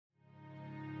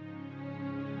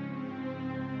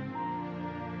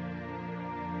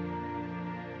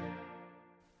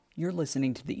You're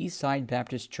listening to the Eastside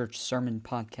Baptist Church Sermon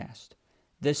Podcast.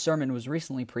 This sermon was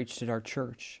recently preached at our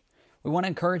church. We want to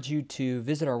encourage you to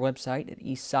visit our website at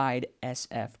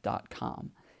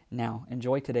eastsidesf.com. Now,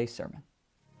 enjoy today's sermon.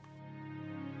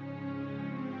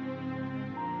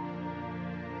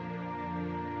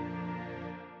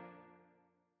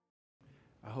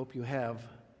 I hope you have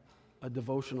a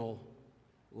devotional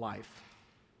life.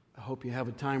 I hope you have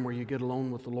a time where you get alone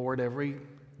with the Lord every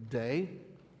day.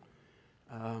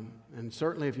 And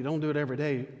certainly if you don't do it every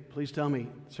day, please tell me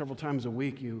several times a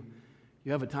week you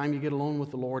have a time you get alone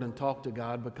with the Lord and talk to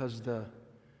God, because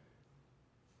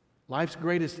life's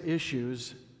greatest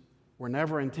issues were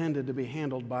never intended to be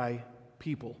handled by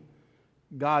people.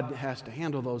 God has to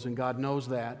handle those, and God knows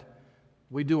that.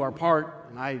 We do our part,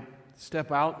 and I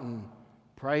step out and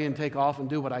pray and take off and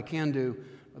do what I can do.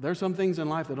 But there's some things in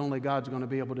life that only God's going to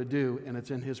be able to do, and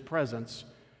it's in His presence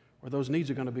where those needs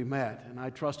are going to be met. And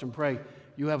I trust and pray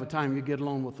you have a time you get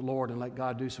alone with the Lord and let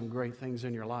God do some great things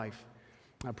in your life.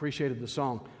 I appreciated the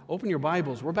song. Open your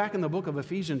Bibles. We're back in the book of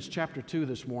Ephesians chapter 2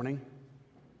 this morning.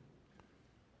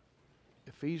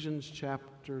 Ephesians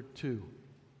chapter 2.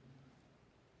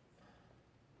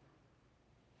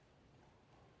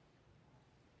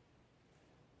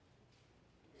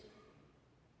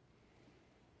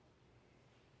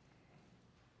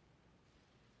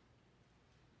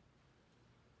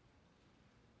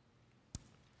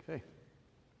 Okay.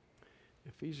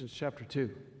 Ephesians chapter 2.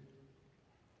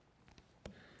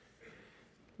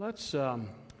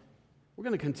 We're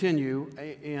going to continue,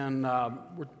 and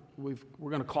we're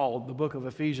going to call the book of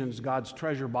Ephesians God's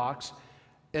treasure box.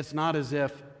 It's not as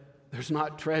if there's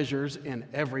not treasures in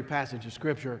every passage of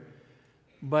Scripture,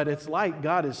 but it's like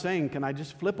God is saying, can I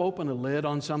just flip open a lid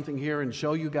on something here and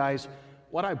show you guys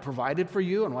what I've provided for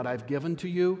you and what I've given to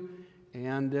you?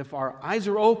 And if our eyes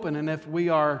are open, and if we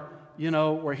are,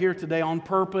 we're here today on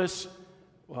purpose,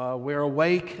 we're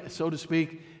awake, so to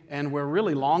speak, and we're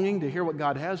really longing to hear what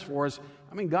God has for us.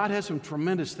 I mean, God has some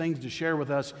tremendous things to share with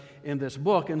us in this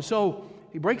book. And so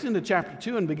He breaks into chapter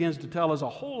 2 and begins to tell us a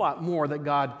whole lot more that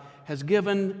God has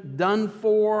given, done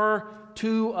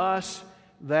to us,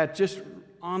 that just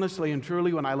honestly and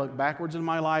truly, when I look backwards in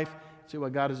my life, see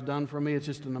what God has done for me, it's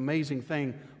just an amazing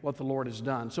thing what the Lord has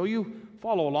done. So you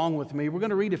follow along with me. We're going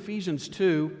to read Ephesians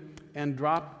 2 and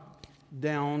drop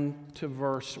down to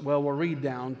we'll read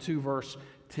down to verse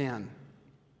 10.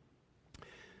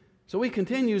 So he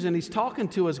continues, and he's talking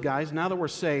to us, guys, now that we're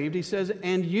saved. He says,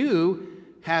 "And you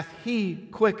hath He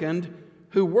quickened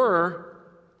who were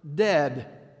dead."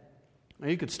 Now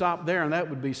you could stop there, and that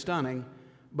would be stunning.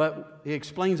 But he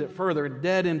explains it further.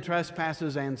 "Dead in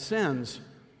trespasses and sins,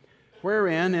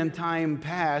 wherein in time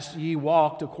past ye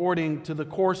walked according to the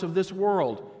course of this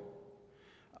world,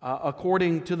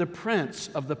 according to the prince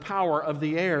of the power of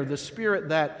the air, the spirit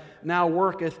that now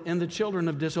worketh in the children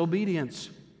of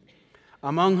disobedience,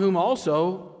 among whom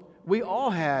also we all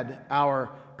had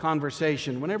our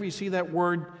conversation." Whenever you see that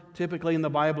word, typically in the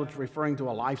Bible, it's referring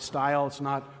to a lifestyle. It's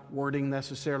not wording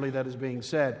necessarily that is being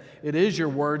said. It is your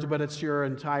words, but it's your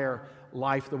entire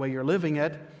life, the way you're living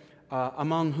it.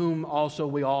 Among whom also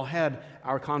we all had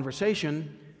our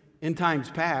conversation in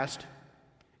times past,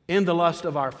 in the lust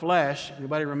of our flesh.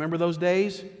 Anybody remember those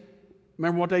days?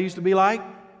 Remember what they used to be like?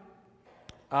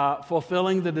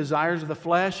 Fulfilling the desires of the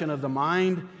flesh and of the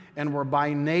mind, and were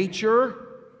by nature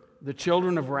the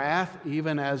children of wrath,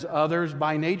 even as others.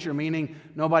 By nature, meaning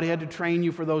nobody had to train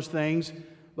you for those things.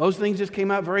 Those things just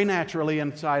came out very naturally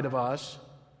inside of us.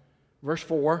 Verse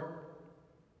 4,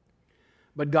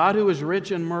 "But God, who is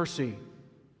rich in mercy,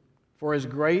 for His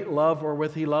great love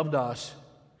wherewith He loved us,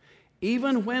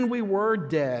 even when we were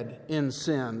dead in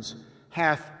sins,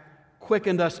 hath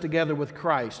quickened us together with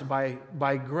Christ.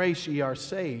 By grace ye are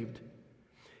saved,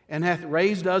 and hath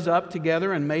raised us up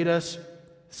together and made us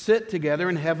sit together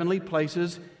in heavenly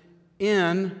places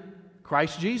in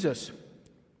Christ Jesus,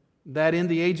 that in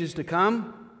the ages to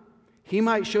come He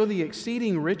might show the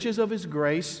exceeding riches of His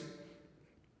grace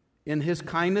in His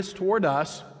kindness toward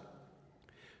us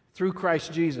through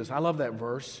Christ Jesus." I love that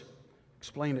verse.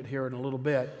 Explain it here in a little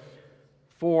bit.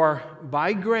 "For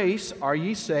by grace are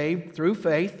ye saved through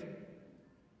faith,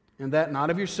 and that not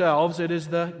of yourselves, it is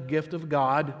the gift of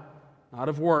God, not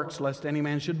of works, lest any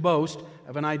man should boast." I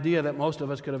have an idea that most of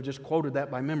us could have just quoted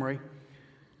that by memory.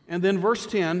 And then verse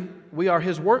 10, "We are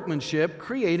His workmanship,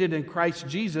 created in Christ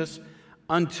Jesus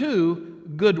unto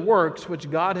good works,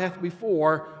 which God hath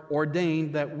before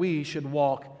ordained that we should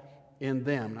walk in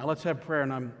them." Now let's have prayer,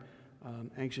 and I'm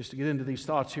anxious to get into these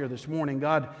thoughts here this morning.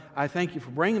 God, I thank You for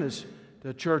bringing us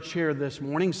to church here this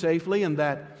morning safely, and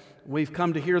that we've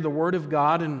come to hear the Word of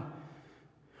God, and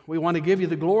We want to give you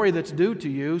the glory that's due to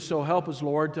you, so help us,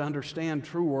 Lord, to understand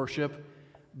true worship,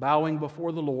 bowing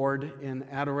before the Lord in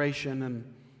adoration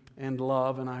and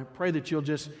love. And I pray that you'll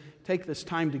just take this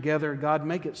time together. God,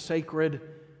 make it sacred.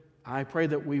 I pray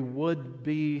that we would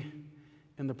be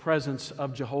in the presence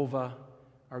of Jehovah,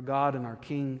 our God and our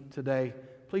King today.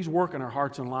 Please work in our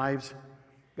hearts and lives.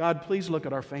 God, please look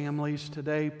at our families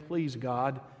today. Please,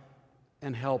 God,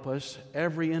 and help us.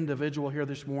 Every individual here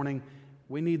this morning,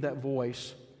 we need that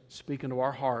voice speaking to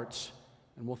our hearts,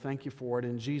 and we'll thank you for it.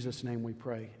 In Jesus' name we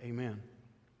pray. Amen.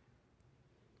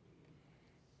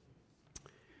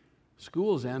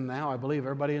 School's in now, I believe.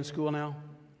 Everybody in school now?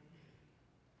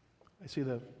 I see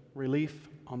the relief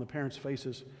on the parents'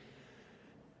 faces.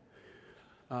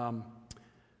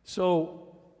 So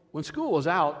when school was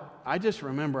out, I just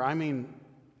remember,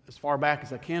 as far back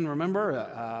as I can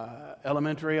remember,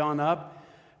 elementary on up,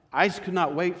 I just could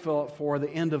not wait for the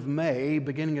end of May,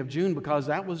 beginning of June, because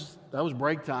that was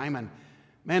break time, and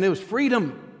man, it was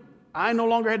freedom. I no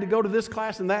longer had to go to this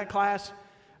class and that class.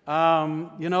 I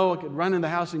could run in the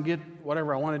house and get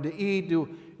whatever I wanted to eat.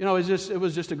 It was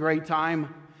just a great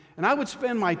time. And I would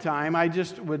spend my time, I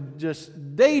would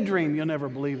just daydream. You'll never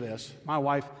believe this. My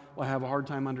wife will have a hard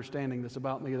time understanding this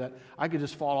about me, that I could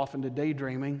just fall off into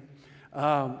daydreaming.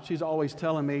 She's always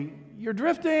telling me, you're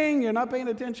drifting, you're not paying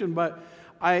attention. But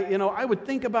I would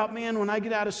think about, man, when I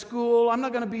get out of school, I'm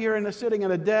not going to be here sitting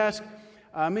at a desk.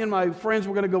 Me and my friends,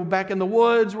 we're going to go back in the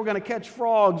woods. We're going to catch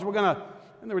frogs.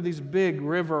 And there were these big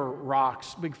river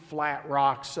rocks, big flat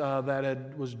rocks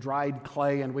that was dried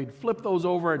clay, and we'd flip those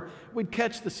over, and we'd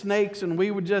catch the snakes, and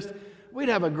we'd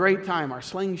have a great time, our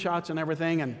slingshots and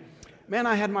everything. And man,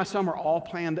 I had my summer all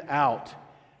planned out.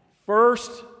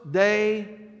 First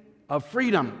day of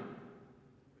freedom,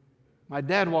 my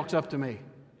dad walks up to me.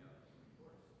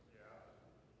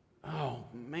 Oh,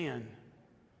 man.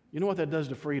 You know what that does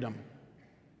to freedom?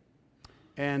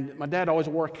 And my dad always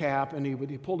wore a cap, and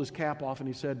he pulled his cap off, and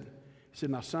he said,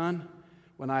 now, son,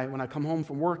 when I come home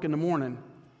from work in the morning,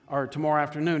 or tomorrow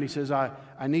afternoon, he says, I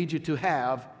need you to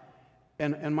have,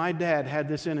 and my dad had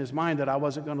this in his mind that I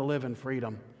wasn't going to live in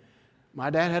freedom.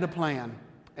 My dad had a plan,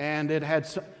 and it had,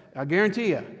 I guarantee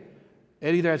you,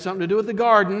 it either had something to do with the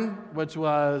garden, which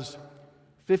was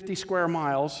 50 square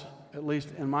miles, at least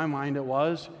in my mind it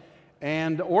was,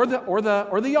 or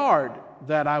the yard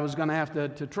that I was going to have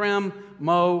to trim,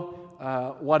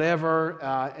 mow, whatever,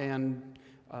 and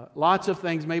lots of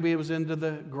things. Maybe it was into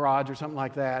the garage or something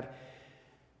like that.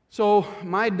 So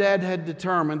my dad had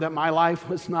determined that my life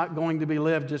was not going to be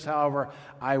lived just however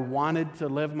I wanted to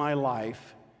live my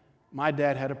life. My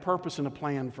dad had a purpose and a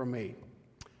plan for me.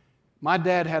 My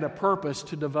dad had a purpose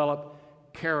to develop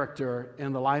character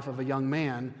in the life of a young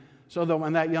man, so that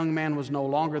when that young man was no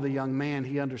longer the young man,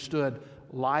 he understood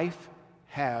life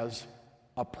has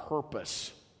a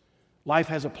purpose. Life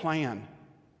has a plan.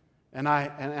 And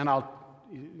I'll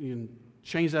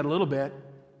change that a little bit.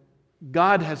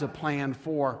 God has a plan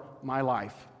for my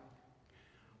life.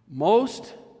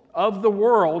 Most of the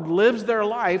world lives their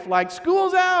life like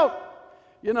school's out.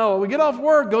 We get off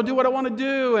work, go do what I want to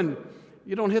do, and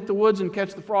you don't hit the woods and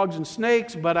catch the frogs and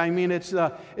snakes, but it's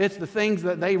the things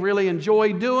that they really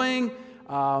enjoy doing.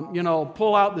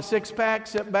 Pull out the six-pack,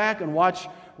 sit back and watch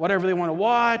whatever they want to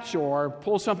watch, or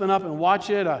pull something up and watch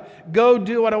it. Go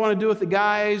do what I want to do with the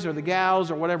guys or the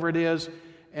gals or whatever it is.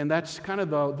 And that's kind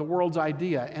of the world's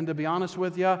idea. And to be honest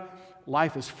with you,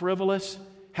 life is frivolous,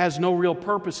 has no real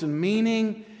purpose and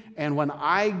meaning. And when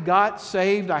I got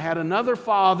saved, I had another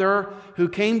father who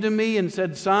came to me and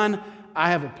said, son,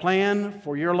 I have a plan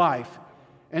for your life.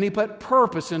 And he put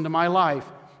purpose into my life,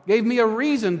 gave me a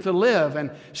reason to live,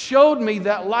 and showed me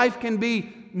that life can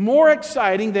be more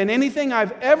exciting than anything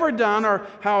I've ever done or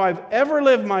how I've ever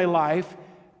lived my life.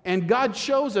 And God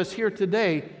shows us here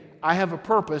today, I have a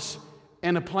purpose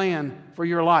and a plan for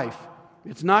your life.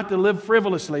 It's not to live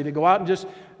frivolously, to go out and just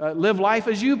live life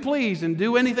as you please and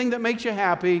do anything that makes you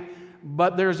happy,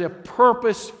 but there's a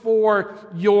purpose for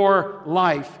your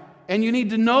life. And you need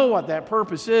to know what that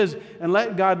purpose is and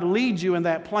let God lead you in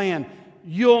that plan.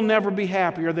 You'll never be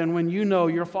happier than when you know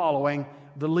you're following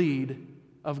the lead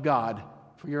of God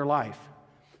for your life.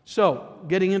 So,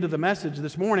 getting into the message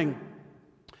this morning,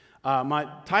 my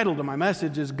title to my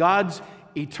message is God's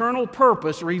Eternal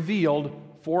Purpose Revealed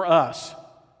for Us.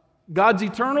 God's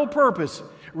eternal purpose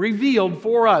revealed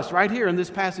for us right here in this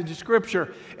passage of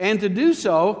Scripture. And to do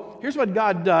so, here's what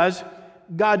God does.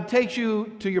 God takes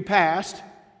you to your past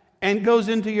and goes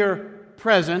into your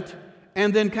present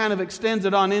and then kind of extends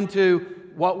it on into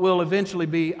what will eventually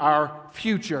be our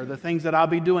future, the things that I'll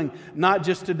be doing, not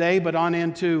just today, but on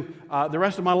into the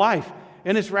rest of my life.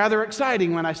 And it's rather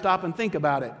exciting when I stop and think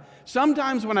about it.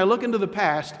 Sometimes when I look into the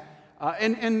past,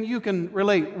 and you can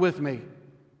relate with me.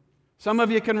 Some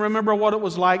of you can remember what it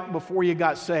was like before you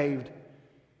got saved.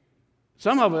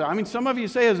 Some of you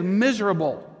say it's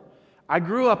miserable. I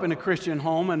grew up in a Christian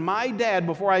home, and my dad,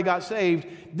 before I got saved,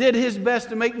 did his best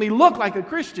to make me look like a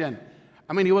Christian.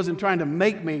 He wasn't trying to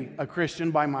make me a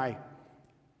Christian by my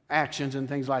actions and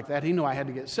things like that. He knew I had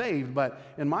to get saved, but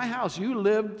in my house, you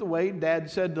lived the way Dad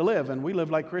said to live, and we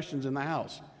lived like Christians in the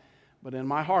house. But in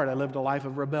my heart, I lived a life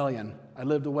of rebellion. I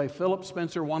lived the way Philip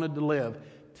Spencer wanted to live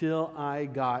till I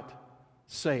got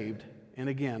saved. And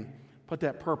again, put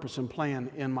that purpose and plan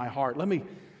in my heart.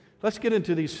 Let's get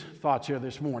into these thoughts here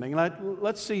this morning.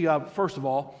 Let's see, first of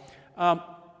all,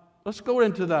 let's go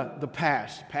into the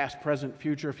past, present,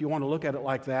 future, if you want to look at it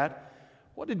like that.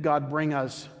 What did God bring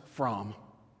us from?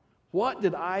 What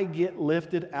did I get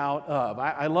lifted out of?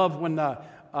 I love when,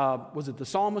 was it the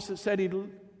psalmist that said he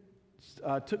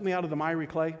took me out of the miry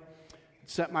clay,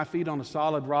 set my feet on a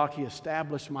solid rock, he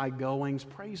established my goings.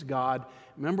 Praise God.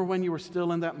 Remember when you were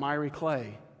still in that miry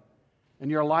clay and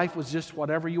your life was just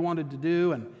whatever you wanted to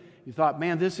do, and you thought,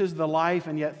 man, this is the life,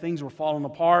 and yet things were falling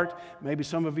apart. Maybe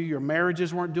some of you, your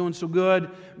marriages weren't doing so good.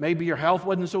 Maybe your health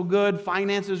wasn't so good.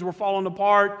 Finances were falling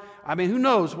apart. Who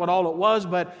knows what all it was,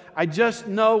 but I just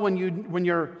know when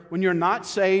you're not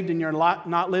saved and you're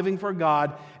not living for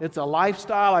God, it's a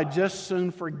lifestyle I just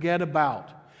soon forget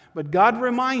about. But God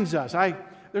reminds us.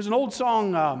 There's an old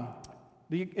song,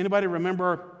 anybody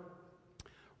remember,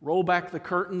 roll back the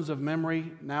curtains of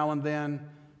memory now and then,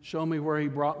 show me where He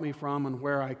brought me from and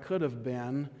where I could have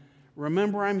been.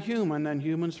 Remember, I'm human and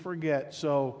humans forget.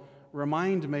 So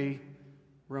remind me,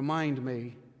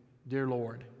 dear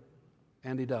Lord.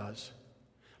 And He does.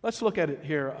 Let's look at it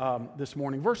here this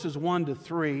morning. Verses 1 to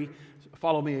 3,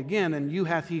 follow me again. And you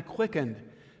hath He quickened,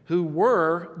 who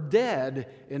were dead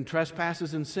in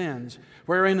trespasses and sins,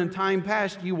 wherein in time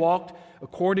past you walked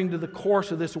according to the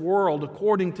course of this world,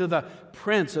 according to the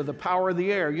prince of the power of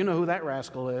the air. You know who that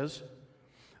rascal is.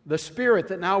 The spirit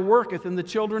that now worketh in the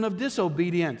children of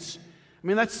disobedience.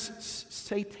 That's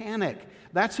satanic.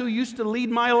 That's who used to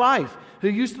lead my life, who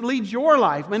used to lead your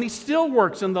life, and he still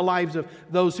works in the lives of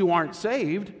those who aren't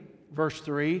saved. Verse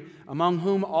 3, among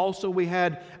whom also we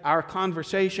had our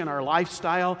conversation, our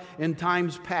lifestyle in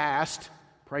times past.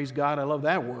 Praise God, I love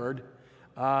that word.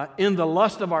 In the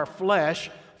lust of our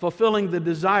flesh, fulfilling the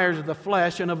desires of the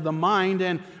flesh and of the mind,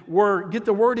 and were, get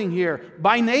the wording here,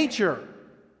 by nature.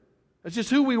 That's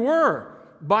just who we were.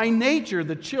 By nature,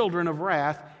 the children of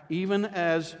wrath, even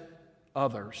as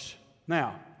others.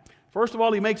 Now, first of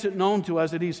all, he makes it known to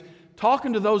us that he's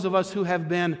talking to those of us who have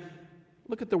been,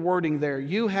 look at the wording there,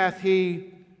 you hath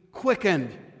He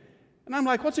quickened. And I'm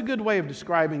like, what's a good way of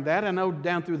describing that? I know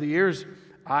down through the years,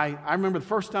 I remember the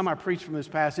first time I preached from this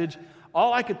passage,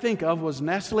 all I could think of was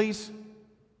Nestle's,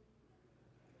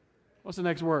 what's the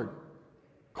next word?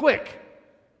 Quick.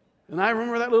 And I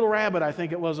remember that little rabbit, I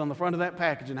think it was, on the front of that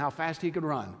package and how fast he could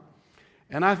run.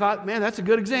 And I thought, man, that's a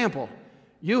good example.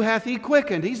 You hath He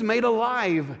quickened. He's made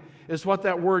alive is what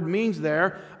that word means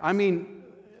there.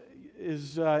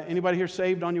 Is anybody here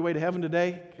saved on your way to heaven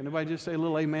today? Can anybody just say a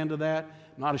little amen to that?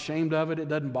 I'm not ashamed of it. It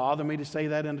doesn't bother me to say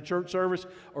that in a church service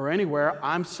or anywhere.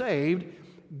 I'm saved.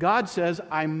 God says,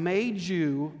 I made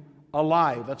you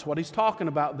alive. That's what He's talking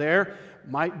about there.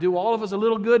 Might do all of us a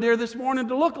little good here this morning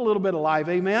to look a little bit alive,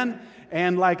 amen?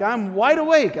 And like I'm wide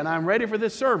awake and I'm ready for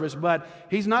this service, but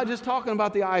He's not just talking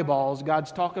about the eyeballs.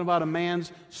 God's talking about a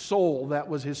man's soul. That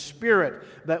was his spirit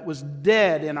that was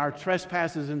dead in our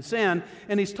trespasses and sin.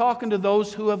 And He's talking to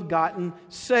those who have gotten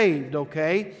saved,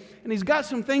 okay? And He's got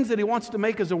some things that He wants to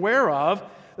make us aware of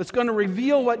that's going to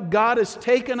reveal what God has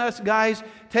taken us, guys,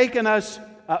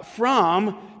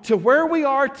 from to where we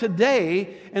are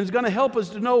today, and is going to help us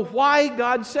to know why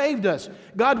God saved us.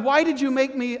 God, why did you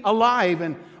make me alive?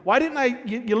 And why didn't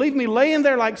you leave me laying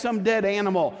there like some dead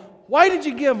animal? Why did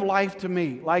you give life to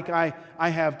me like I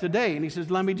have today? And He says,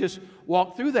 let me just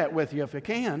walk through that with you if I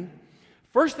can.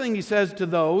 First thing He says to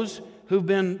those who've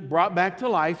been brought back to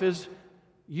life is,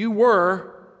 you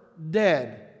were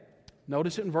dead.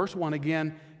 Notice it in verse 1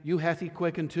 again. You hath He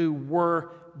quickened who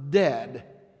were dead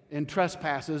in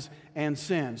trespasses and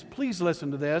sins. Please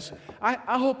listen to this.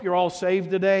 I hope you're all saved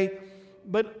today,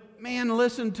 but man,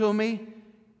 listen to me.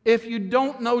 If you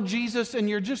don't know Jesus and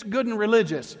you're just good and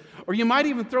religious, or you might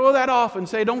even throw that off and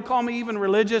say, don't call me even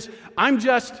religious, I'm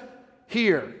just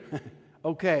here.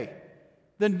 Okay.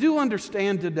 Then do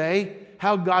understand today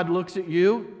how God looks at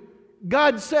you.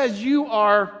 God says you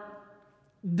are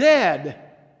dead.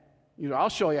 I'll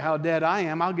show you how dead I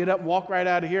am. I'll get up and walk right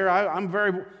out of here. I'm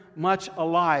very much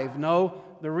alive. No,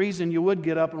 the reason you would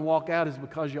get up and walk out is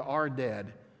because you are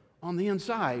dead on the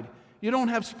inside. You don't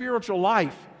have spiritual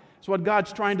life. It's what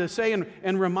God's trying to say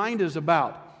and remind us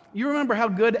about. You remember how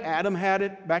good Adam had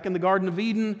it back in the Garden of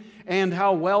Eden and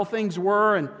how well things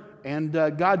were, and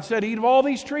God said, eat of all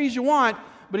these trees you want,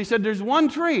 but He said, there's one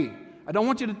tree. I don't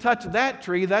want you to touch that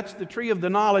tree. That's the tree of the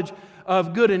knowledge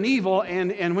of good and evil,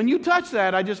 and when you touch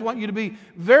that, I just want you to be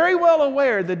very well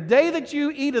aware, the day that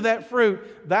you eat of that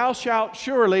fruit, thou shalt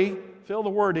surely, fill the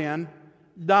word in,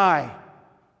 die.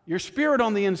 Your spirit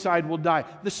on the inside will die.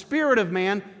 The spirit of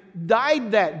man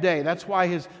died that day. That's why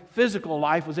his physical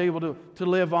life was able to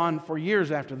live on for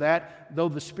years after that, though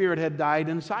the spirit had died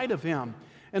inside of him.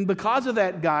 And because of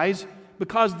that, guys,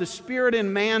 because the spirit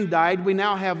in man died, we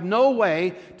now have no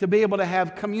way to be able to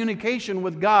have communication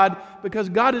with God, because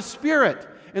God is spirit.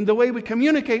 And the way we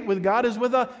communicate with God is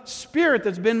with a spirit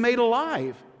that's been made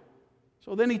alive.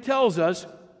 So then He tells us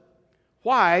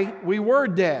why we were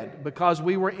dead, because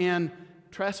we were in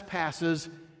trespasses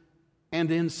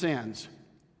and in sins.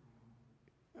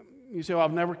 You say, well,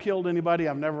 I've never killed anybody,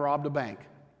 I've never robbed a bank.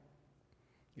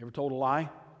 You ever told a lie?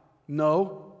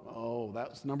 No. Oh,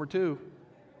 that's number 2.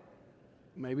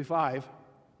 Maybe 5,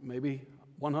 maybe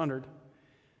 100.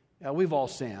 Yeah, we've all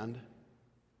sinned.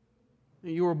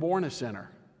 You were born a sinner.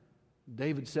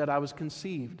 David said, I was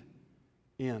conceived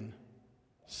in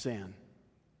sin.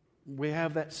 We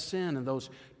have that sin and those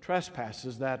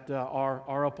trespasses that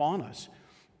are upon us.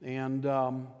 And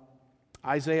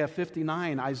Isaiah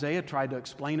 59, Isaiah tried to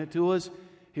explain it to us.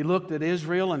 He looked at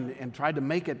Israel and tried to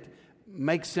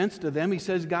make sense to them. He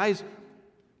says, guys,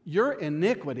 your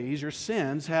iniquities, your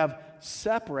sins have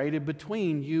separated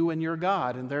between you and your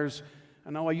God. And I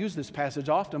know I use this passage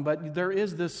often, but there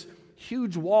is this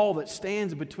huge wall that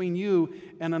stands between you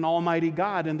and an almighty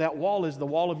God, and that wall is the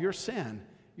wall of your sin.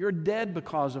 You're dead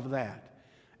because of that.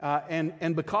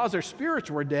 And because our spirits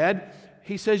were dead,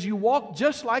 he says you walk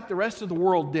just like the rest of the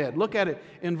world did. Look at it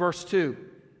in verse 2.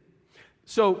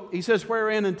 So he says,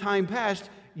 wherein in time past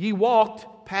ye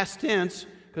walked, past tense,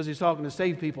 because he's talking to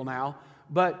saved people now,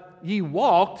 but ye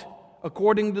walked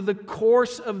according to the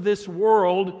course of this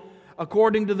world,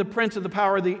 according to the prince of the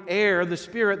power of the air, the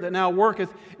spirit that now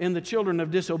worketh in the children of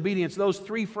disobedience. Those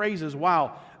 3 phrases,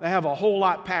 wow, they have a whole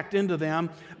lot packed into them.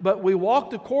 But we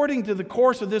walked according to the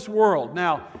course of this world.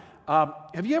 Now,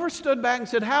 have you ever stood back and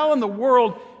said, how in the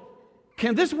world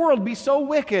can this world be so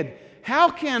wicked? How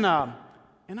can,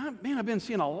 I've been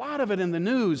seeing a lot of it in the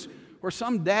news where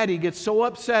some daddy gets so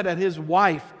upset at his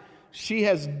wife, she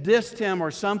has dissed him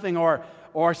or something,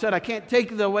 or said, I can't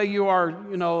take the way you are,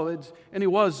 and he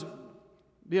was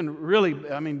being really,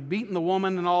 beating the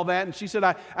woman and all that, and she said,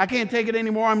 I can't take it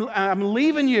anymore, I'm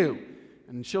leaving you.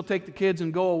 And she'll take the kids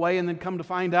and go away, and then come to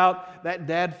find out that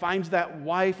dad finds that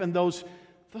wife and those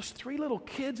 3 little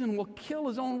kids and will kill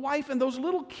his own wife and those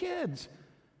little kids,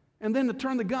 and then to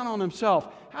turn the gun on himself.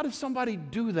 How does somebody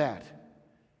do that?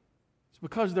 It's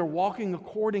because they're walking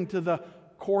according to the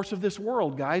course of this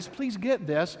world, guys. Please get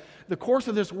this. The course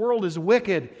of this world is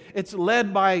wicked. It's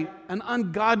led by an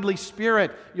ungodly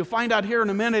spirit. You'll find out here in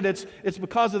a minute it's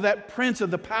because of that prince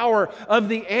of the power of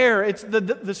the air. It's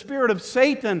the spirit of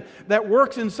Satan that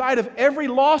works inside of every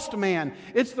lost man.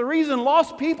 It's the reason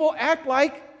lost people act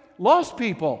like lost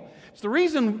people. It's the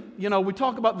reason, we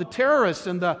talk about the terrorists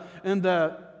and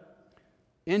the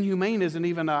inhumane isn't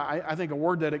even, I think, a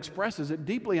word that expresses it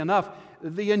deeply enough.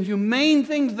 The inhumane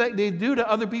things that they do to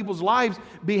other people's lives,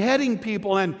 beheading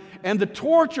people and the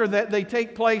torture that they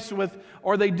take place with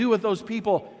or they do with those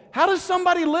people. How does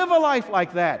somebody live a life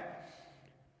like that?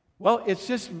 Well, it's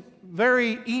just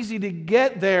very easy to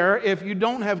get there if you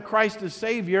don't have Christ as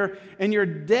Savior and you're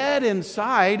dead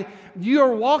inside.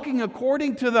 You're walking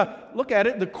according to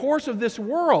the course of this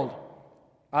world.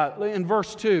 In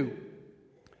verse 2,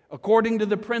 according to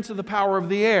the prince of the power of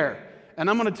the air. And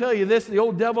I'm going to tell you this, the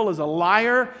old devil is a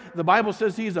liar. The Bible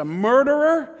says he's a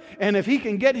murderer. And if he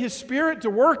can get his spirit to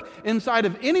work inside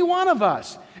of any one of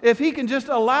us, if he can just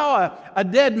allow a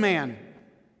dead man.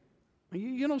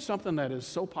 You know something that is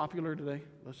so popular today?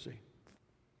 Let's see.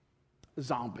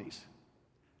 Zombies.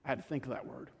 I had to think of that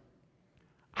word.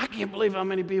 I can't believe how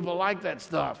many people like that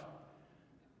stuff.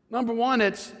 Number one,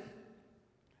 it's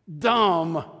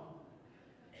dumb.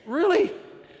 Really?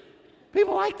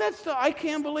 People like that stuff. I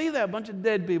can't believe that. A bunch of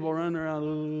dead people running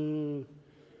around,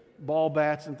 ball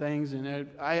bats and things, and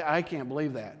I can't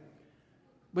believe that.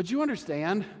 But you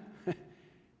understand,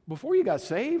 before you got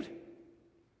saved,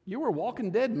 you were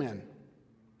walking dead men.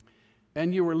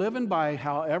 And you were living by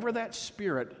however that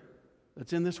spirit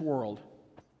that's in this world,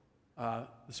 the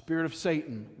spirit of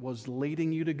Satan, was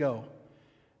leading you to go.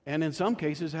 And in some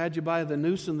cases had you by the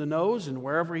noose and the nose, and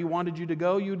wherever He wanted you to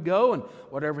go, you'd go, and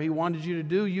whatever He wanted you to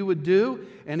do, you would do.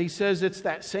 And He says it's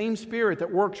that same Spirit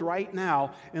that works right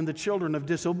now in the children of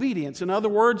disobedience. In other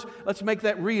words, let's make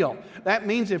that real. That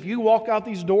means if you walk out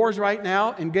these doors right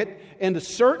now and get into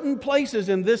certain places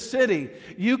in this city,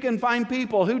 you can find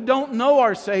people who don't know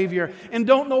our Savior and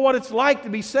don't know what it's like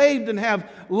to be saved and have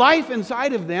life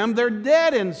inside of them. They're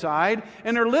dead inside,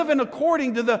 and they're living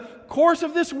according to the course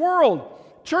of this world.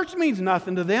 Church means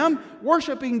nothing to them.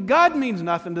 Worshiping God means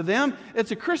nothing to them.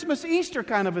 It's a Christmas, Easter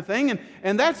kind of a thing,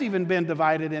 and that's even been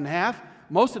divided in half.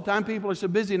 Most of the time people are so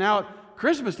busy now at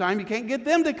Christmas time you can't get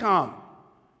them to come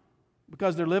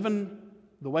because they're living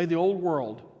the way the old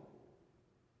world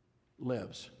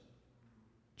lives.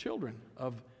 Children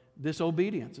of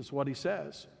disobedience is what he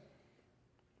says.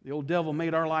 The old devil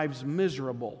made our lives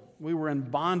miserable. We were in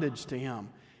bondage to him.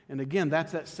 And again,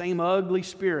 that's that same ugly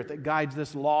spirit that guides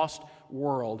this lost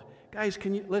world. Guys,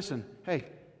 can you listen? Hey,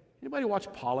 anybody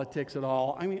watch politics at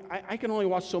all? I mean, I can only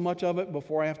watch so much of it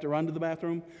before I have to run to the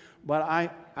bathroom. But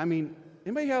I mean,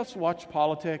 anybody else watch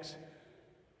politics?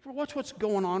 Watch what's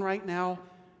going on right now.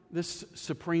 This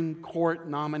Supreme Court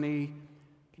nominee.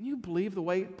 Can you believe the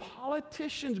way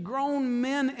politicians, grown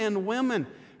men and women,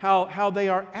 how they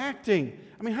are acting?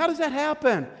 I mean, how does that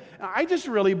happen? I just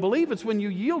really believe it's when you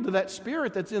yield to that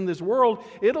spirit that's in this world,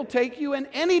 it'll take you in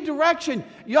any direction.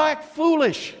 You act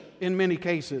foolish in many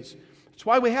cases. It's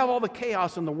why we have all the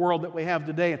chaos in the world that we have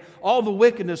today and all the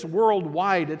wickedness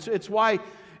worldwide. It's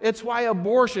why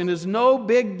abortion is no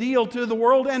big deal to the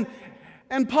world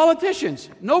and politicians.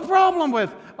 No problem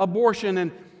with abortion.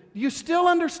 And you still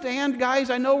understand, guys?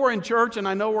 I know we're in church and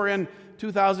I know we're in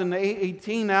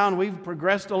 2018 now and we've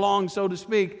progressed along, so to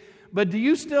speak. But do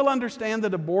you still understand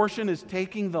that abortion is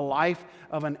taking the life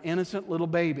of an innocent little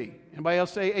baby? Anybody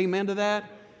else say amen to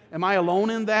that? Am I alone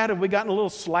in that? Have we gotten a little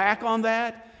slack on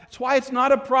that? That's why it's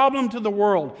not a problem to the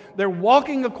world. They're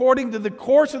walking according to the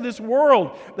course of this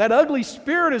world. That ugly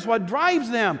spirit is what drives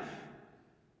them.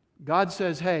 God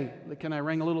says, hey, can I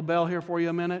ring a little bell here for you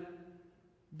a minute?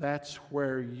 That's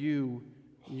where you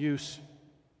used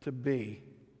to be.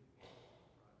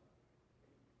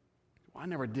 I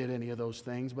never did any of those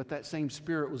things, but that same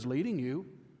spirit was leading you.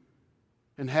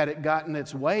 And had it gotten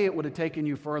its way, it would have taken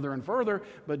you further and further.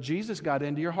 But Jesus got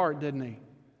into your heart, didn't He?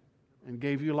 And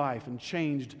gave you life and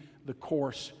changed the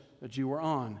course that you were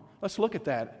on. Let's look at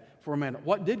that for a minute.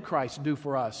 What did Christ do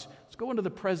for us? Let's go into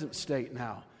the present state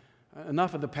now.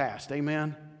 Enough of the past,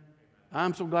 amen?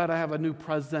 I'm so glad I have a new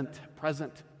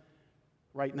present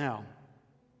right now.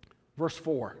 Verse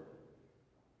 4.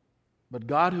 But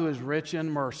God, who is rich in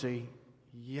mercy,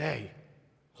 yea,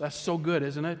 that's so good,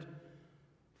 isn't it?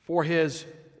 For His,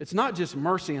 it's not just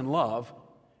mercy and love,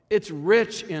 it's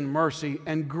rich in mercy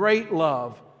and great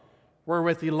love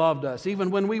wherewith He loved us, even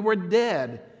when we were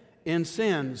dead in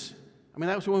sins. I mean,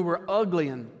 that was when we were ugly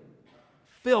and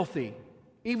filthy.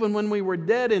 Even when we were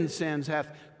dead in sins, hath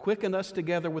quickened us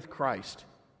together with Christ.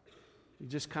 He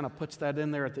just kind of puts that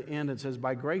in there at the end and says,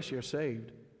 by grace you're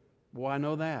saved. Boy, I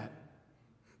know that.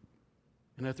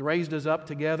 And hath raised us up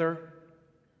together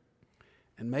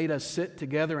and made us sit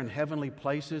together in heavenly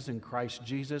places in Christ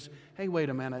Jesus. Hey, wait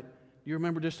a minute. Do you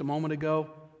remember just a moment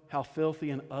ago how filthy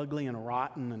and ugly and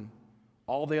rotten and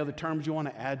all the other terms you want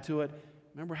to add to it?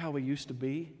 Remember how we used to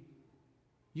be?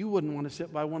 You wouldn't want to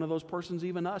sit by one of those persons,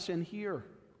 even us in here.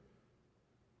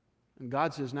 And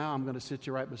God says, now I'm going to sit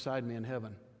you right beside me in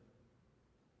heaven.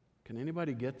 Can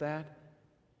anybody get that?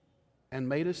 And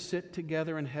made us sit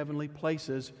together in heavenly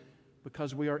places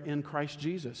because we are in Christ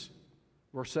Jesus.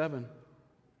 Verse 7.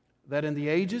 That in the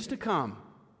ages to come,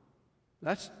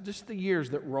 that's just the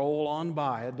years that roll on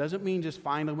by. It doesn't mean just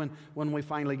finally when we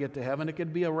finally get to heaven. It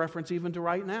could be a reference even to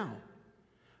right now.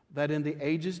 That in the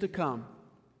ages to come,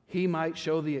 He might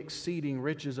show the exceeding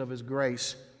riches of His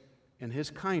grace and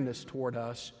His kindness toward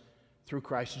us through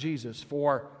Christ Jesus.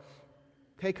 For,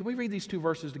 okay, can we read these two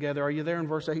verses together? Are you there in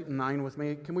verse 8 and 9 with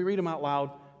me? Can we read them out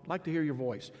loud? I'd like to hear your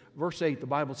voice. Verse 8, the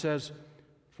Bible says,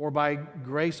 for by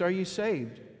grace are ye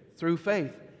saved through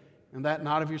faith, and that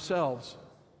not of yourselves.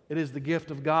 It is the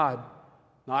gift of God,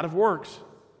 not of works,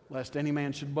 lest any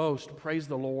man should boast. Praise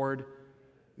the Lord.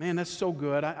 Man, that's so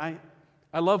good. I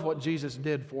love what Jesus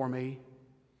did for me.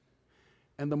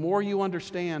 And the more you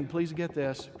understand, please get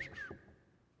this,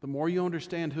 the more you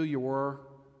understand who you were,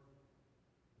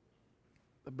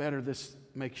 the better this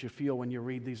makes you feel when you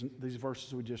read these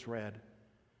verses we just read.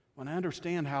 when I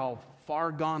understand how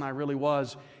far gone I really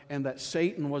was and that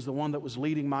Satan was the one that was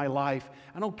leading my life.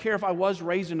 I don't care if I was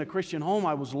raised in a Christian home,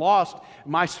 I was lost.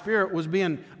 My spirit was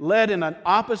being led in an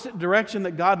opposite direction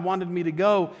that God wanted me to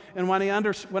go. And when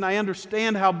I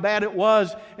understand how bad it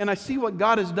was and I see what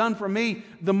God has done for me,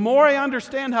 the more I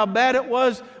understand how bad it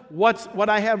was, what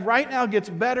I have right now gets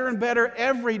better and better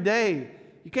every day.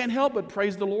 You can't help but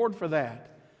praise the Lord for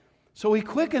that. So He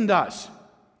quickened us.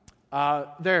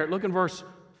 Look in verse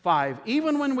 5.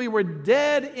 Even when we were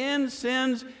dead in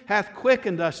sins, hath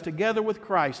quickened us together with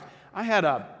Christ. I had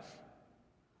a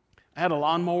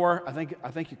lawnmower. I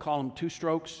think you call them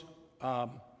 2-strokes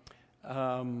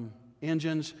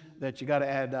engines that you got to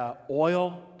add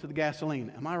oil to the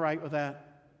gasoline. Am I right with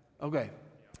that? Okay.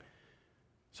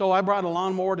 So I brought a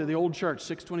lawnmower to the old church,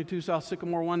 622 South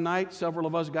Sycamore, one night. Several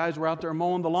of us guys were out there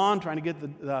mowing the lawn, trying to get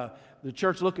the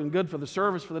church looking good for the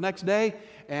service for the next day.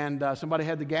 And somebody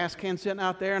had the gas can sitting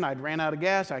out there, and I'd ran out of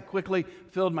gas. I quickly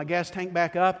filled my gas tank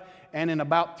back up, and in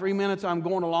about 3 minutes, I'm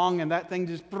going along, and that thing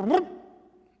just...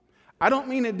 I don't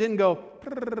mean it didn't go...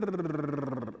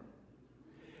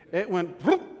 It went...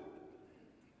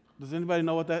 Does anybody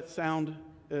know what that sound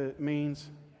means?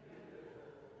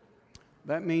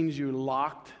 That means you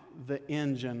locked the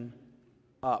engine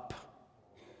up.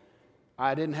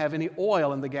 I didn't have any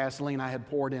oil in the gasoline I had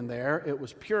poured in there. It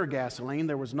was pure gasoline.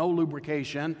 There was no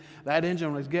lubrication. That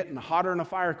engine was getting hotter than a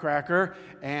firecracker.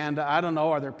 And I don't know,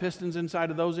 are there pistons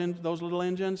inside of those little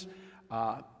engines?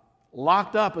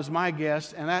 Locked up is my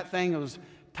guess. And that thing was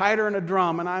tighter than a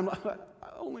drum. And I'm like,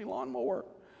 only lawnmower.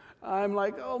 I'm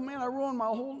like, oh man, I ruined my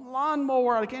whole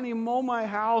lawnmower. I can't even mow my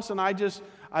house. And I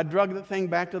drug the thing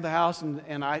back to the house,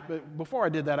 but before I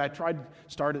did that, I tried to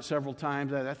start it several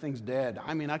times. That thing's dead.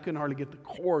 I mean, I couldn't hardly get the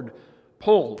cord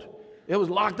pulled. It was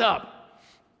locked up.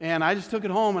 And I just took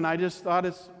it home, and I just thought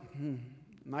it's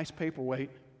nice paperweight.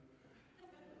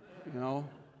 You know,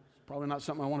 it's probably not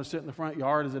something I want to sit in the front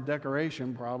yard as a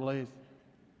decoration, probably.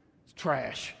 It's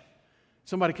trash.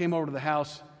 Somebody came over to the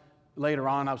house later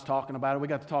on. I was talking about it. We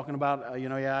got to talking about,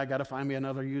 I got to find me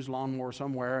another used lawnmower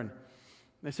somewhere, and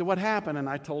they said, what happened? And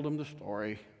I told them the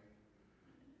story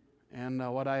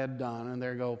and what I had done. And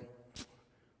they go,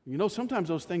 sometimes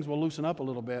those things will loosen up a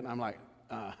little bit. And I'm like,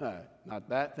 not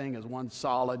that thing is one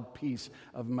solid piece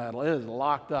of metal. It is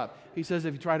locked up. He says,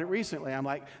 have you tried it recently? I'm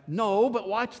like, no, but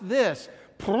watch this.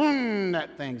 Boom,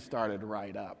 that thing started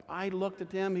right up. I looked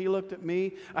at him. He looked at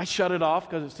me. I shut it off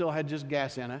because it still had just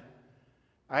gas in it.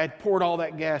 I had poured all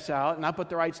that gas out, and I put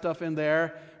the right stuff in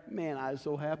there. Man, I was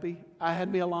so happy. I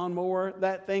had me a lawnmower.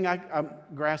 That thing,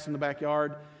 grass in the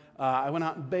backyard. I went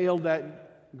out and baled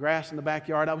that grass in the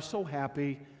backyard. I was so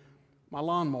happy. My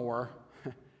lawnmower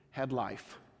had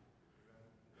life.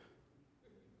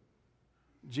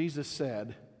 Jesus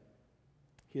said,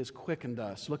 He has quickened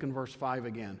us. Look in verse 5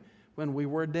 again. When we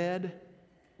were dead,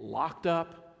 locked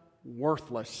up,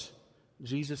 worthless,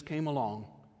 Jesus came along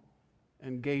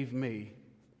and gave me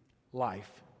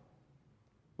life.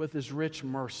 With His rich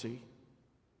mercy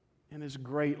and His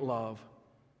great love.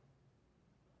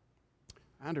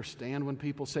 I understand when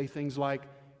people say things like,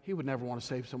 He would never want to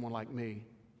save someone like me.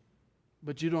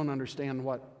 But you don't understand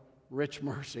what rich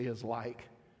mercy is like.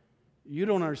 You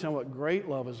don't understand what great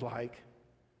love is like.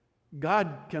 God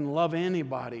can love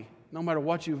anybody, no matter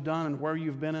what you've done and where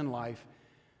you've been in life.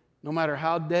 No matter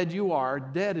how dead you are,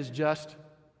 dead is just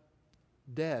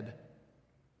dead.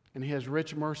 And He has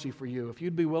rich mercy for you. If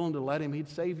you'd be willing to let Him, He'd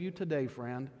save you today,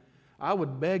 friend. I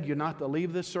would beg you not to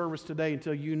leave this service today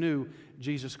until you knew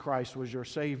Jesus Christ was your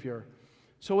Savior.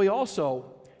 So He also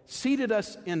seated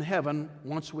us in heaven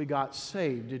once we got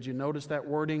saved. Did you notice that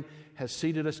wording? Has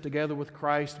seated us together with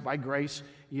Christ. By grace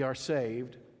ye are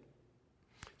saved.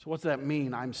 So what's that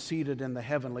mean? I'm seated in the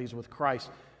heavenlies with Christ.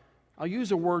 I'll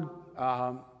use a word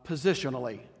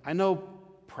positionally. I know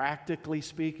practically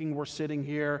speaking we're sitting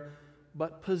here,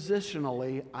 but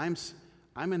positionally, I'm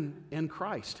in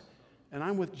Christ, and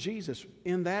I'm with Jesus.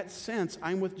 In that sense,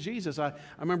 I'm with Jesus. I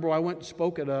remember I went and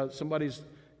spoke at somebody's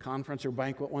conference or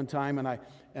banquet one time,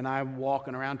 and I'm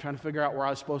walking around trying to figure out where I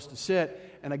was supposed to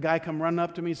sit, and a guy come running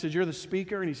up to me and says, "You're the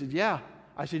speaker?" And he said, "Yeah."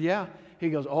 I said, "Yeah." He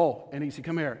goes, "Oh," and he said,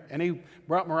 "Come here." And he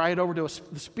brought me right over to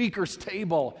the speaker's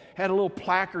table, had a little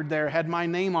placard there, had my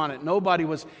name on it. Nobody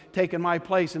was taking my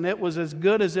place, and it was as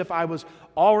good as if I was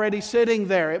already sitting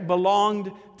there. It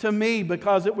belonged to me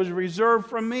because it was reserved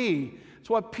for me. It's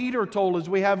what Peter told us.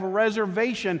 We have a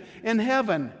reservation in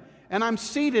heaven, and I'm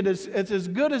seated. It's as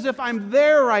good as if I'm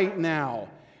there right now.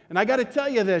 And I got to tell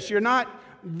you this, you're not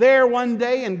there one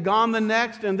day and gone the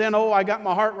next, and then, I got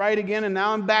my heart right again, and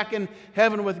now I'm back in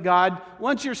heaven with God.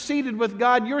 Once you're seated with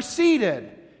God, you're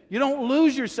seated. You don't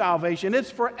lose your salvation.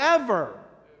 It's forever.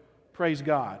 Praise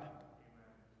God.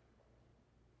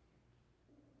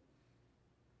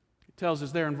 It tells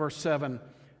us there in verse 7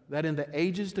 that in the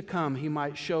ages to come He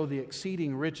might show the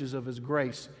exceeding riches of His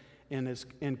grace in His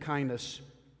kindness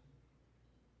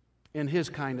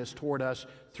toward us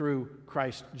through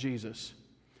Christ Jesus.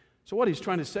 So what He's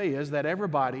trying to say is that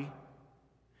everybody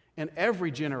in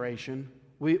every generation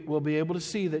we will be able to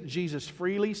see that Jesus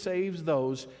freely saves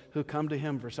those who come to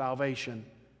Him for salvation.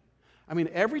 I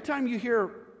mean, every time you hear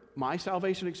my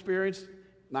salvation experience,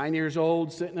 9 years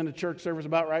old, sitting in a church service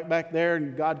about right back there,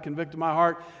 and God convicted my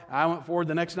heart. I went forward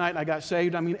the next night and I got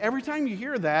saved. I mean, every time you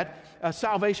hear that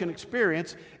salvation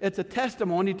experience, it's a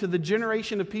testimony to the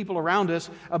generation of people around us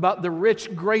about the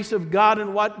rich grace of God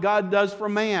and what God does for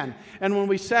man. And when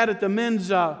we sat at the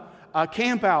men's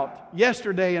camp out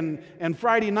yesterday and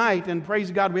Friday night, and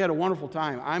praise God, we had a wonderful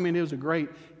time. I mean, it was a great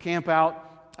camp out.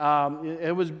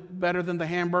 It was better than the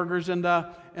hamburgers and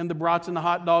the brats and the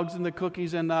hot dogs and the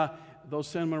cookies and those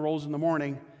cinnamon rolls in the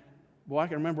morning. Boy, I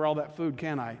can remember all that food,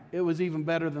 can't I? It was even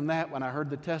better than that when I heard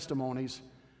the testimonies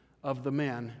of the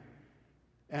men.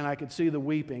 And I could see the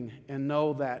weeping and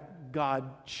know that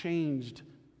God changed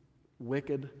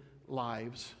wicked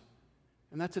lives.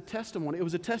 And that's a testimony. It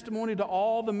was a testimony to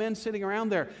all the men sitting around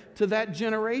there, to that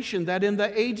generation, that in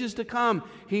the ages to come,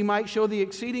 He might show the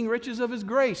exceeding riches of His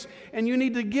grace. And you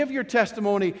need to give your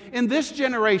testimony in this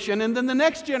generation, and then the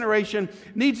next generation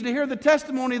needs to hear the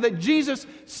testimony that Jesus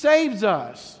saves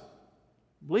us.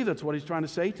 I believe that's what He's trying to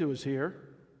say to us here.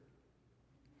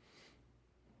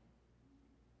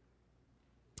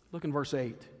 Look in verse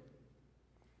 8.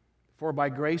 For by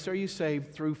grace are you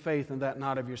saved through faith, and that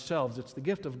not of yourselves. It's the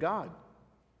gift of God,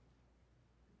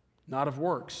 not of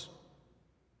works,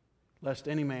 lest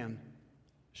any man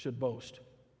should boast.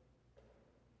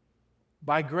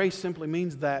 By grace simply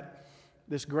means that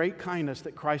this great kindness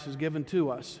that Christ has given to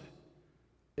us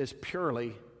is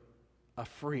purely a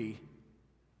free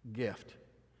gift.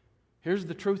 Here's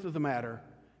the truth of the matter.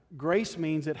 Grace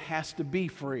means it has to be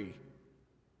free.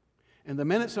 And the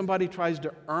minute somebody tries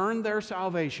to earn their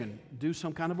salvation, do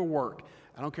some kind of a work,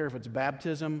 I don't care if it's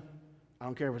baptism, I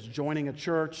don't care if it's joining a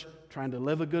church, trying to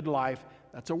live a good life,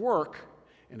 that's a work.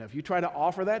 And if you try to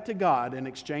offer that to God in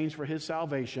exchange for His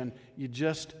salvation, you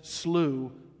just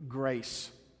slew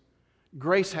grace.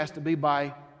 Grace has to be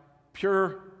by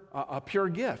a pure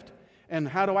gift. And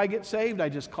how do I get saved? I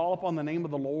just call upon the name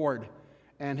of the Lord,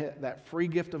 and that free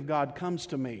gift of God comes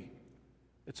to me.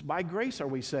 It's by grace are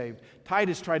we saved.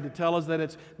 Titus tried to tell us that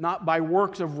it's not by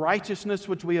works of righteousness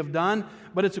which we have done,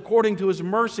 but it's according to His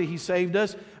mercy He saved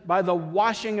us by the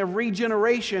washing of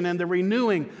regeneration and the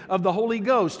renewing of the Holy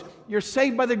Ghost. You're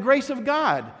saved by the grace of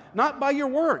God, not by your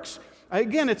works.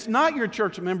 Again, it's not your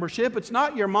church membership. It's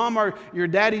not your mom or your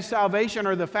daddy's salvation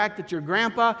or the fact that your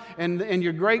grandpa and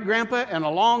your great-grandpa and a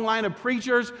long line of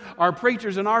preachers are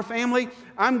preachers in our family.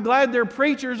 I'm glad they're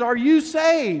preachers. Are you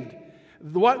saved?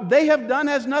 What they have done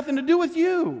has nothing to do with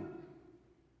you.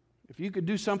 If you could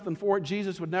do something for it,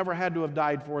 Jesus would never have had to have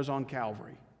died for us on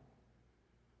Calvary.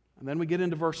 And then we get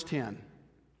into verse 10.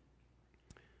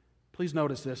 Please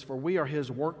notice this. For we are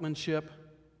His workmanship.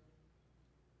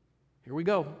 Here we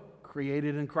go.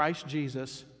 Created in Christ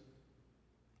Jesus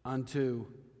unto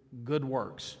good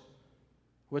works,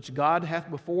 which God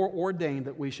hath before ordained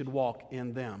that we should walk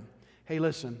in them. Hey,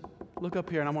 listen. Look up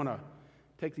here, and I want to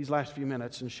take these last few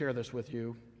minutes and share this with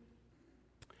you.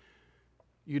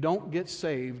 You don't get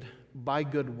saved by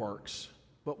good works,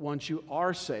 but once you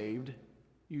are saved,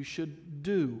 you should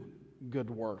do good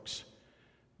works.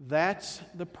 That's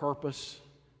the purpose.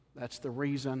 That's the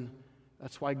reason.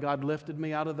 That's why God lifted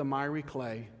me out of the miry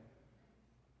clay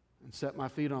and set my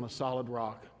feet on a solid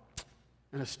rock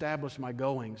and established my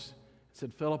goings. He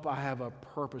said, Philip, I have a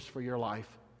purpose for your life.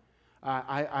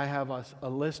 I have a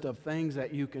list of things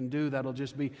that you can do that'll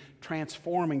just be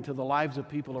transforming to the lives of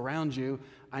people around you.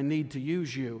 I need to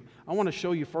use you. I want to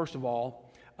show you, first of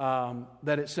all,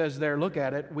 that it says there, look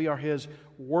at it, we are His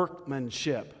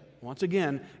workmanship. Once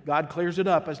again, God clears it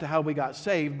up as to how we got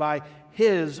saved by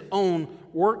His own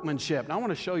workmanship. Now, I want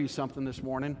to show you something this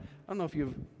morning. I don't know if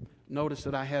you've noticed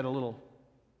that I had a little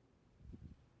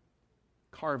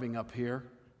carving up here.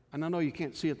 And I know you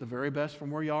can't see it the very best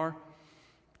from where you are.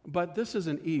 But this is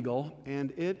an eagle, and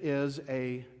it is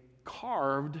a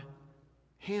carved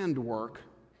handwork,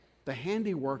 the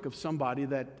handiwork of somebody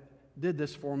that did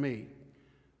this for me.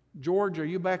 George, are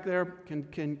you back there?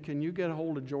 Can you get a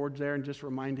hold of George there and just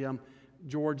remind him,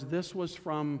 George, this is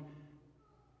from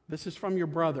your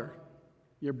brother.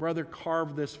 Your brother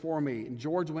carved this for me. And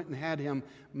George went and had him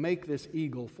make this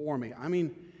eagle for me. I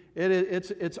mean,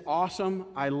 It's awesome.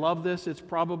 I love this. It's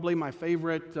probably my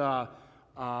favorite,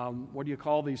 what do you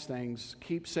call these things?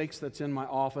 Keepsakes that's in my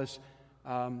office.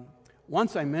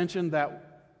 Once I mentioned that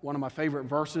one of my favorite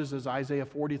verses is Isaiah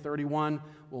 40:31,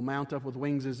 will mount up with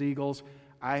wings as eagles.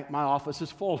 My office is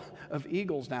full of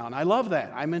eagles now, and I love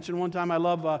that. I mentioned one time I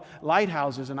love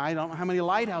lighthouses, and I don't know how many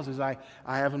lighthouses I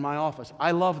have in my office.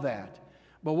 I love that.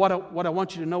 But what I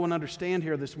want you to know and understand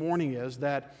here this morning is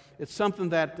that it's something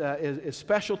that is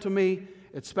special to me.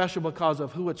 It's special because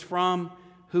of who it's from,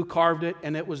 who carved it,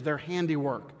 and it was their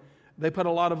handiwork. They put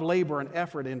a lot of labor and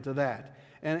effort into that.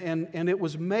 And it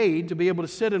was made to be able to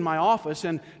sit in my office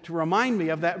and to remind me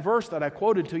of that verse that I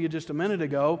quoted to you just a minute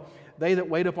ago. They that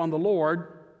wait upon the Lord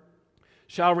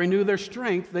shall renew their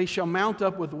strength. They shall mount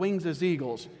up with wings as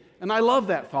eagles. And I love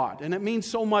that thought, and it means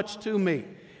so much to me.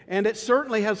 And it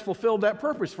certainly has fulfilled that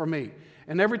purpose for me.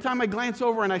 And every time I glance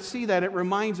over and I see that, it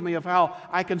reminds me of how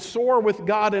I can soar with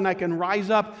God and I can rise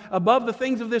up above the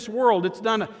things of this world. It's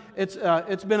been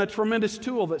a tremendous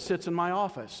tool that sits in my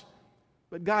office.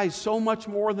 But guys, so much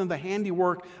more than the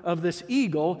handiwork of this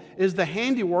eagle is the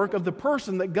handiwork of the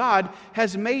person that God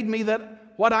has made me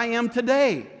that what I am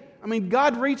today. I mean,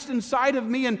 God reached inside of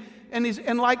me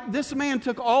and like this man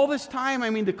took all this time,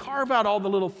 to carve out all the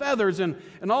little feathers and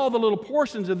all the little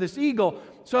portions of this eagle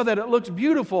so that it looks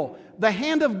beautiful. The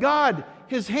hand of God,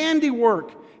 His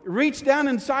handiwork, reached down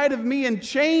inside of me and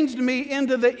changed me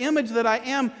into the image that I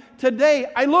am today.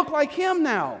 I look like Him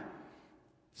now.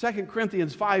 2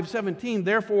 Corinthians 5:17,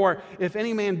 therefore, if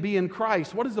any man be in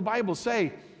Christ, what does the Bible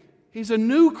say? He's a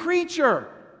new creature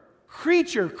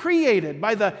created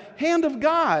by the hand of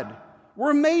God.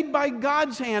 We're made by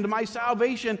God's hand. My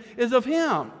salvation is of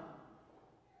Him.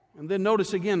 And then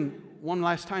notice again, one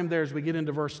last time there as we get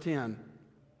into verse 10.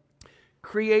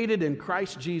 Created in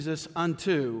Christ Jesus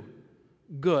unto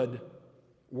good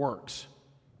works.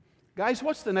 Guys,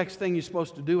 what's the next thing you're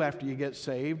supposed to do after you get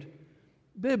saved?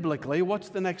 Biblically, what's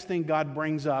the next thing God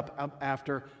brings up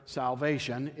after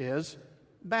salvation is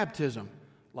baptism.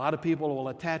 A lot of people will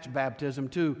attach baptism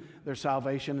to their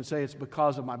salvation and say it's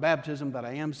because of my baptism that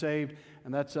I am saved,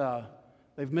 and that's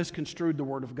they've misconstrued the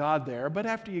Word of God there. But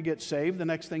after you get saved, the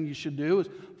next thing you should do is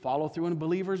follow through in a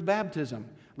believer's baptism.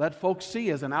 Let folks see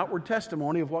as an outward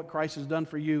testimony of what Christ has done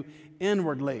for you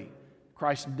inwardly.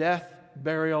 Christ's death,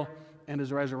 burial, and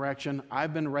His resurrection.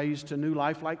 I've been raised to new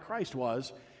life like Christ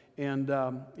was, and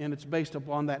it's based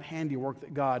upon that handiwork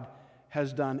that God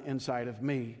has done inside of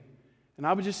me. And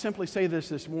I would just simply say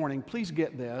this morning, please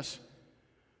get this.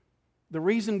 The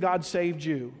reason God saved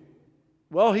you,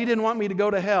 well, He didn't want me to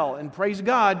go to hell. And praise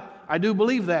God, I do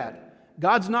believe that.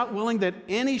 God's not willing that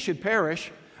any should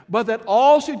perish, but that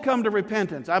all should come to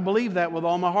repentance. I believe that with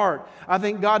all my heart. I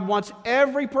think God wants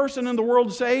every person in the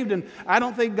world saved, and I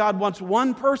don't think God wants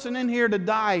one person in here to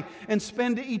die and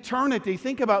spend eternity,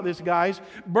 think about this, guys,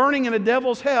 burning in a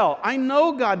devil's hell. I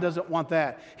know God doesn't want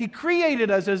that. He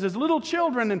created us as His little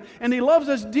children, and He loves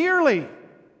us dearly.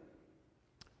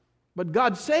 But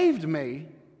God saved me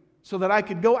so that I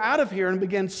could go out of here and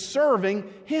begin serving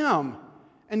Him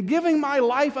and giving my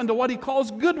life unto what He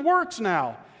calls good works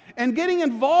now, and getting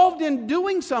involved in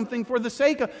doing something for the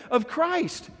sake of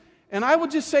Christ. And I would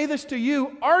just say this to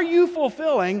you, are you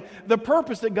fulfilling the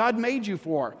purpose that God made you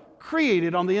for,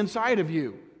 created on the inside of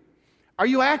you? Are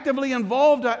you actively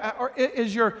involved, or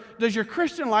does your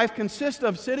Christian life consist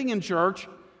of sitting in church,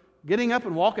 getting up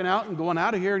and walking out and going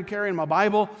out of here and carrying my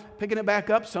Bible, picking it back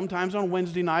up sometimes on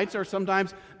Wednesday nights or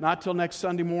sometimes not till next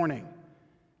Sunday morning?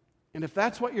 And if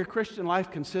that's what your Christian life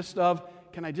consists of,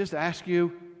 can I just ask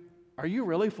you, are you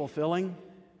really fulfilling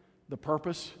the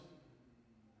purpose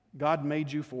God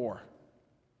made you for?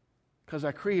 Because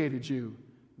I created you.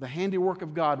 The handiwork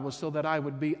of God was so that I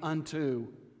would be unto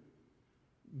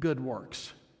good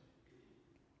works.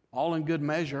 All in good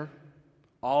measure,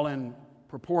 all in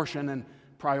proportion and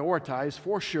prioritize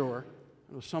for sure.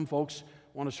 Some folks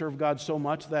want to serve God so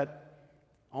much that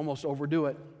almost overdo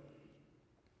it.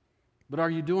 But are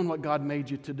you doing what God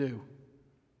made you to do?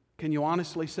 Can you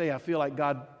honestly say, I feel like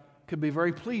God could be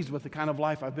very pleased with the kind of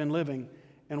life I've been living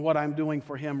and what I'm doing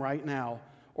for Him right now?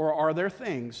 Or are there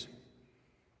things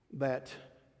that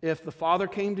if the Father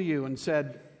came to you and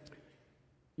said,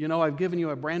 you know, I've given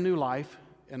you a brand new life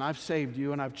and I've saved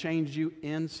you and I've changed you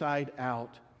inside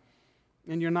out,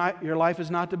 and your life is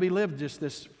not to be lived just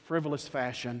this frivolous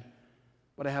fashion,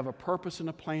 but I have a purpose and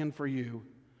a plan for you,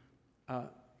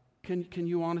 can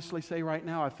you honestly say right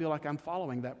now, I feel like I'm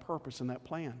following that purpose and that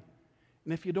plan?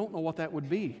 And if you don't know what that would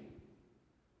be,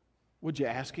 would you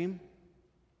ask Him?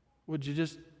 Would you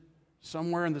just,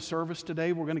 somewhere in the service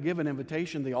today, we're going to give an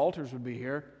invitation. The altars would be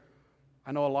here.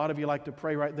 I know a lot of you like to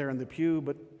pray right there in the pew,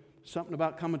 but Something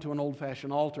about coming to an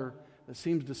old-fashioned altar that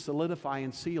seems to solidify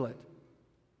and seal it.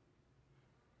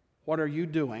 What are you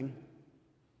doing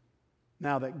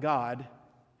now that God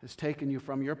has taken you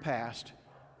from your past,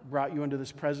 brought you into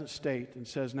this present state, and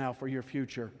says, now for your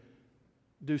future,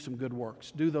 do some good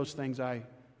works. Do those things I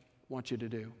want you to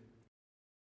do.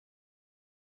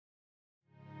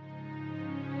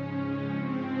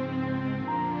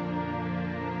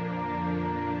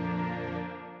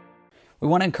 We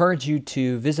want to encourage you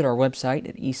to visit our website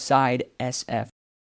at eastsidesf